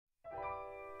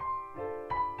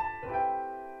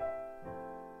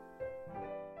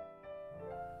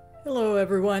Hello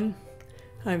everyone,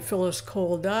 I'm Phyllis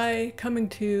Cole-Dai coming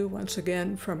to you once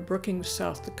again from Brookings,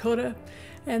 South Dakota,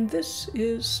 and this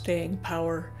is Staying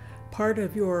Power, part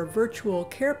of your virtual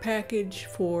care package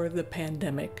for the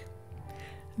pandemic.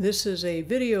 This is a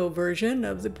video version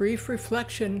of the brief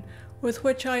reflection with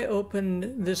which I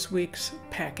opened this week's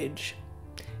package.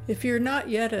 If you're not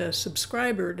yet a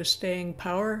subscriber to Staying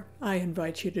Power, I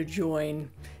invite you to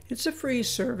join. It's a free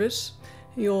service.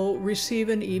 You'll receive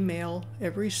an email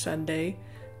every Sunday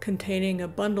containing a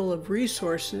bundle of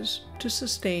resources to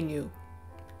sustain you.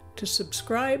 To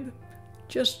subscribe,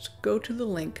 just go to the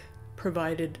link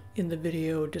provided in the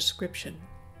video description.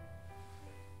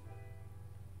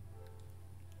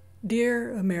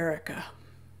 Dear America,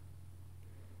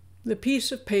 the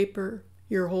piece of paper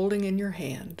you're holding in your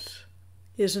hands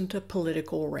isn't a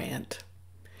political rant.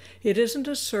 It isn't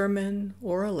a sermon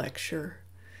or a lecture.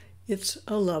 It's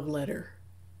a love letter,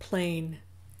 plain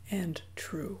and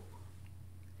true.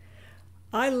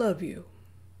 I love you,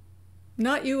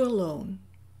 not you alone,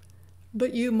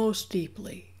 but you most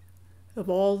deeply of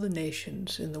all the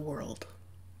nations in the world.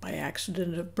 By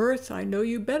accident of birth, I know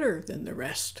you better than the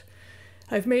rest.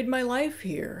 I've made my life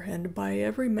here, and by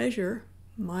every measure,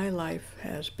 my life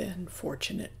has been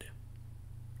fortunate.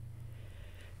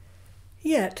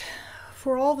 Yet,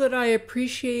 for all that I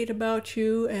appreciate about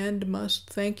you and must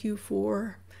thank you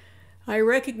for, I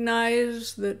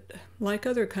recognize that, like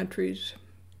other countries,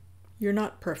 you're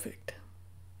not perfect.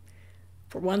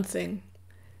 For one thing,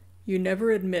 you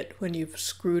never admit when you've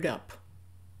screwed up.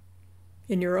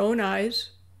 In your own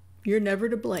eyes, you're never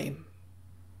to blame.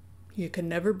 You can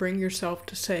never bring yourself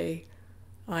to say,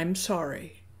 "I'm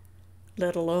sorry,"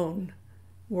 let alone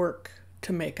work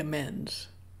to make amends.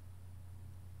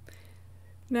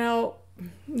 Now,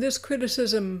 this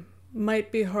criticism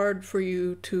might be hard for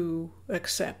you to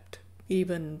accept,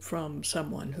 even from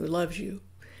someone who loves you.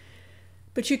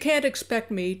 But you can't expect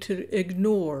me to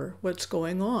ignore what's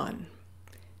going on.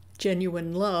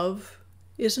 Genuine love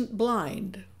isn't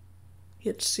blind.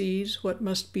 It sees what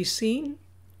must be seen,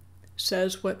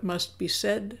 says what must be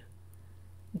said,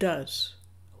 does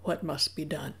what must be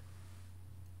done.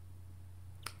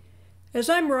 As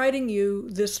I'm writing you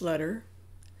this letter,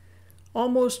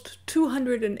 almost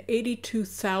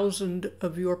 282,000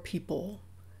 of your people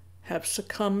have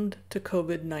succumbed to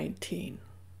COVID-19.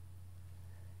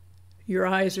 Your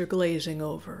eyes are glazing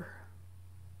over.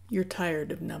 You're tired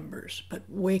of numbers, but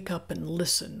wake up and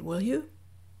listen, will you?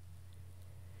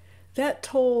 That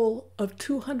toll of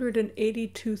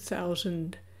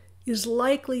 282,000 is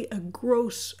likely a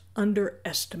gross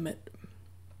underestimate.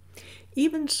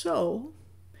 Even so,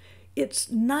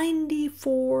 it's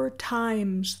 94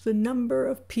 times the number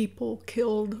of people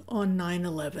killed on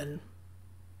 9/11.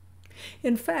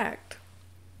 In fact,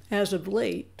 as of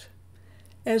late,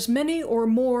 as many or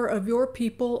more of your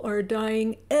people are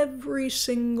dying every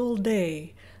single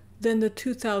day than the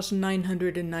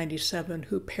 2,997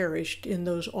 who perished in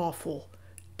those awful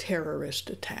terrorist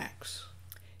attacks.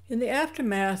 In the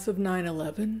aftermath of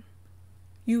 9/11,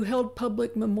 you held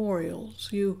public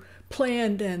memorials, you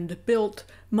planned and built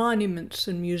monuments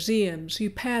and museums,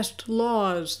 you passed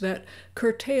laws that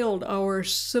curtailed our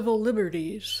civil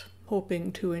liberties,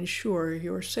 hoping to ensure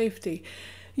your safety.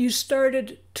 You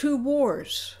started 2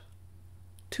 wars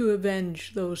to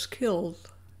avenge those killed.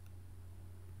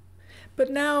 But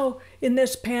now, in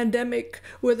this pandemic,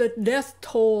 with a death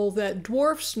toll that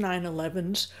dwarfs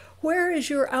 9/11's, where is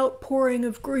your outpouring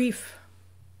of grief?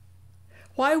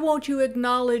 Why won't you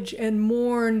acknowledge and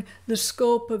mourn the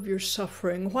scope of your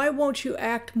suffering? Why won't you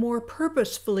act more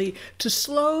purposefully to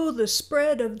slow the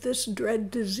spread of this dread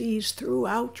disease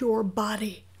throughout your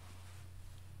body?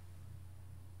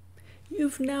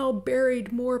 You've now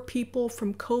buried more people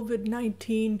from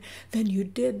COVID-19 than you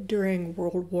did during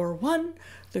World War I,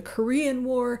 the Korean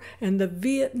War, and the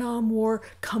Vietnam War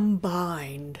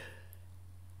combined.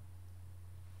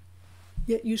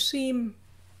 Yet you seem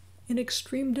in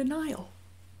extreme denial,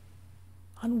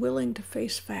 unwilling to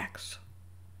face facts.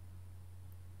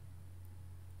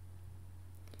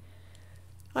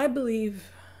 I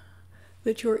believe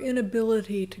that your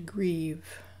inability to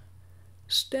grieve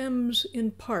stems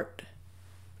in part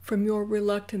from your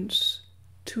reluctance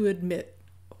to admit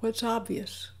what's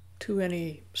obvious to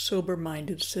any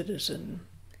sober-minded citizen.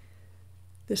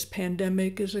 This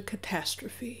pandemic is a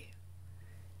catastrophe,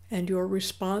 and your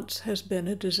response has been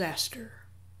a disaster.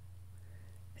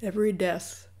 Every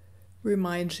death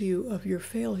reminds you of your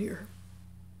failure.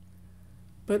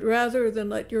 But rather than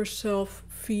let yourself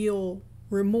feel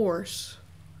remorse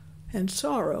and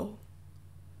sorrow,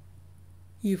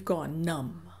 you've gone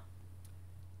numb.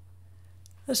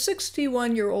 A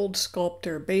 61-year-old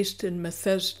sculptor based in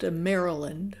Bethesda,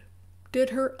 Maryland, did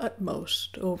her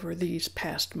utmost over these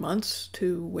past months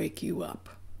to wake you up.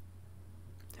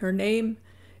 Her name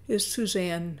is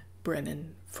Suzanne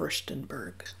Brennan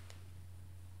Furstenberg.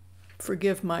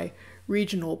 Forgive my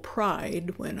regional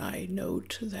pride when I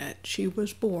note that she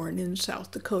was born in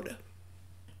South Dakota,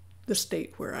 the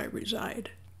state where I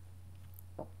reside.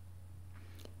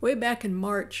 Way back in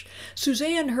March,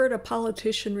 Suzanne heard a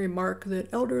politician remark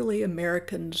that elderly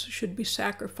Americans should be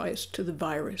sacrificed to the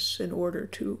virus in order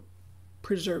to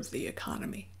preserve the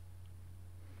economy.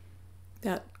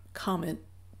 That comment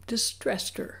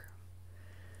distressed her.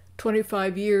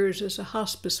 25 years as a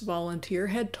hospice volunteer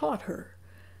had taught her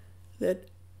that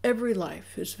every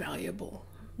life is valuable,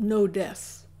 no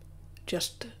death,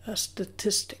 just a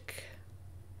statistic.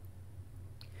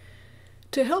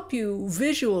 To help you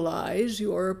visualize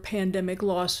your pandemic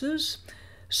losses,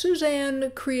 Suzanne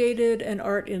created an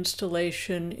art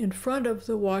installation in front of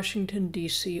the Washington,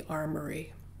 D.C.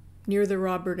 Armory, near the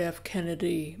Robert F.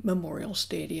 Kennedy Memorial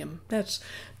Stadium. That's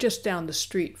just down the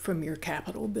street from your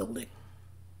Capitol building.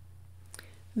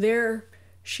 There,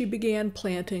 she began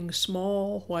planting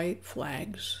small white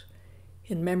flags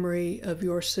in memory of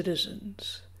your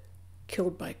citizens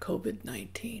killed by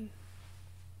COVID-19.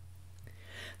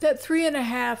 That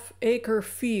 3.5-acre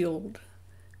field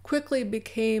quickly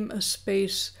became a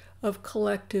space of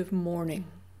collective mourning.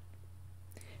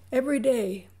 Every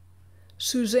day,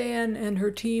 Suzanne and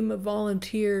her team of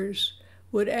volunteers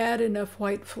would add enough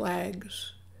white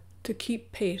flags to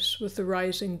keep pace with the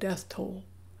rising death toll,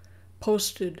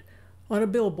 posted on a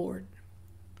billboard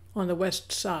on the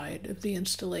west side of the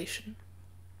installation.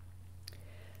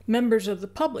 Members of the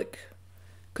public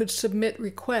could submit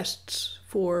requests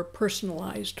for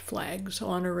personalized flags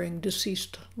honoring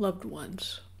deceased loved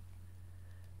ones.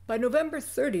 By November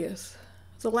 30th,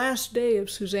 the last day of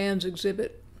Suzanne's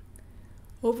exhibit,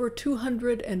 over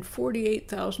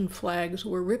 248,000 flags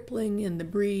were rippling in the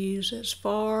breeze as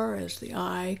far as the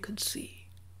eye could see.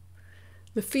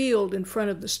 The field in front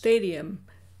of the stadium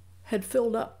had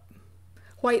filled up.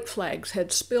 White flags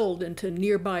had spilled into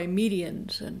nearby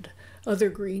medians and other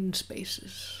green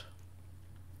spaces.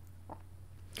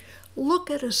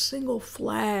 "Look at a single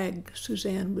flag,"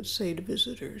 Suzanne would say to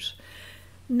visitors.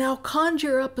 "Now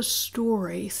conjure up a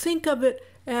story. Think of it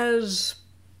as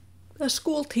a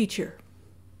school teacher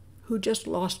who just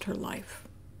lost her life."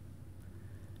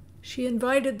 She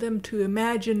invited them to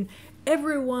imagine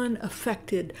everyone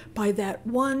affected by that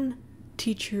one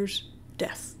teacher's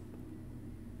death,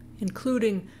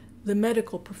 including the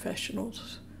medical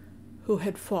professionals who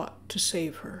had fought to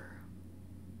save her.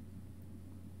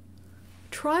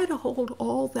 "Try to hold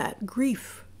all that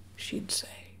grief," she'd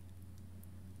say,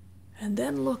 "and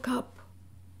then look up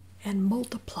and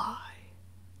multiply,"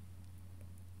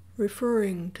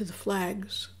 referring to the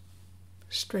flags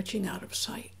stretching out of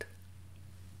sight.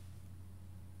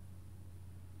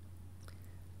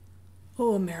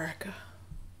 Oh, America,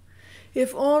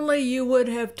 if only you would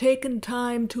have taken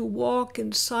time to walk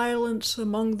in silence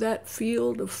among that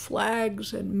field of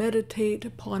flags and meditate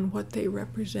upon what they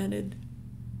represented.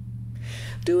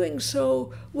 Doing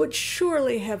so would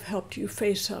surely have helped you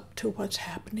face up to what's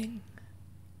happening.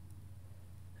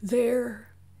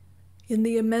 There, in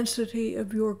the immensity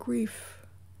of your grief,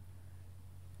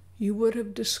 you would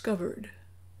have discovered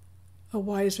a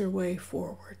wiser way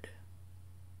forward.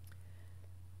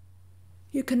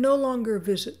 You can no longer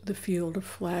visit the field of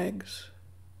flags,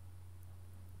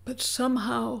 but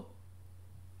somehow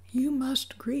you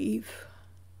must grieve.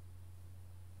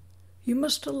 You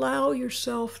must allow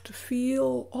yourself to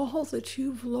feel all that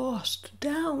you've lost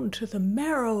down to the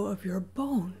marrow of your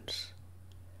bones.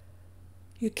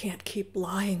 You can't keep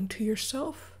lying to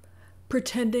yourself,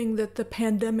 pretending that the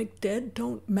pandemic dead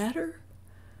don't matter.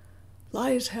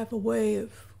 Lies have a way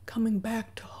of coming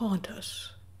back to haunt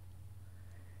us.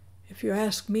 If you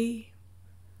ask me,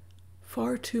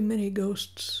 far too many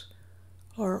ghosts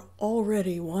are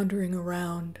already wandering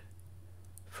around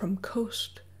from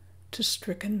coast to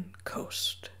stricken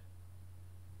coast.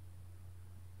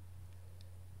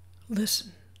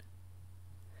 Listen.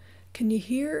 Can you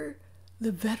hear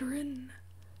the veteran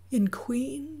in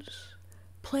Queens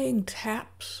playing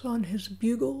taps on his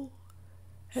bugle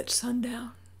at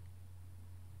sundown?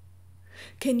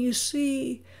 Can you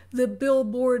see the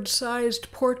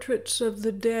billboard-sized portraits of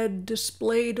the dead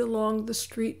displayed along the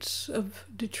streets of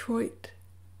Detroit?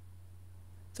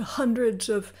 The hundreds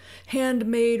of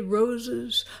handmade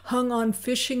roses hung on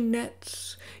fishing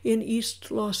nets in East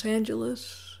Los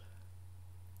Angeles?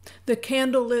 The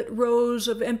candlelit rows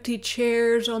of empty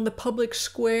chairs on the public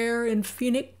square in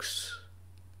Phoenix?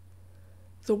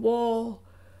 The wall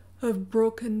of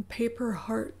broken paper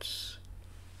hearts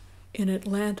in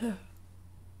Atlanta.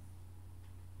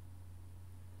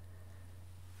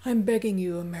 I'm begging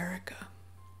you, America,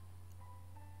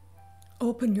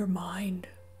 open your mind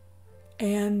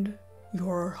and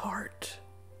your heart.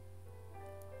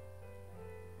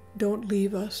 Don't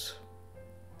leave us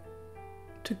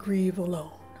to grieve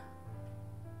alone.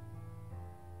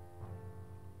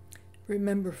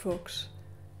 Remember, folks,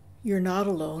 you're not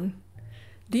alone.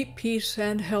 Deep peace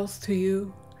and health to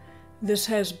you. This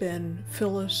has been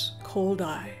Phyllis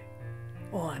Cole-Dai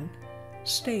on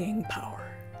Staying Power.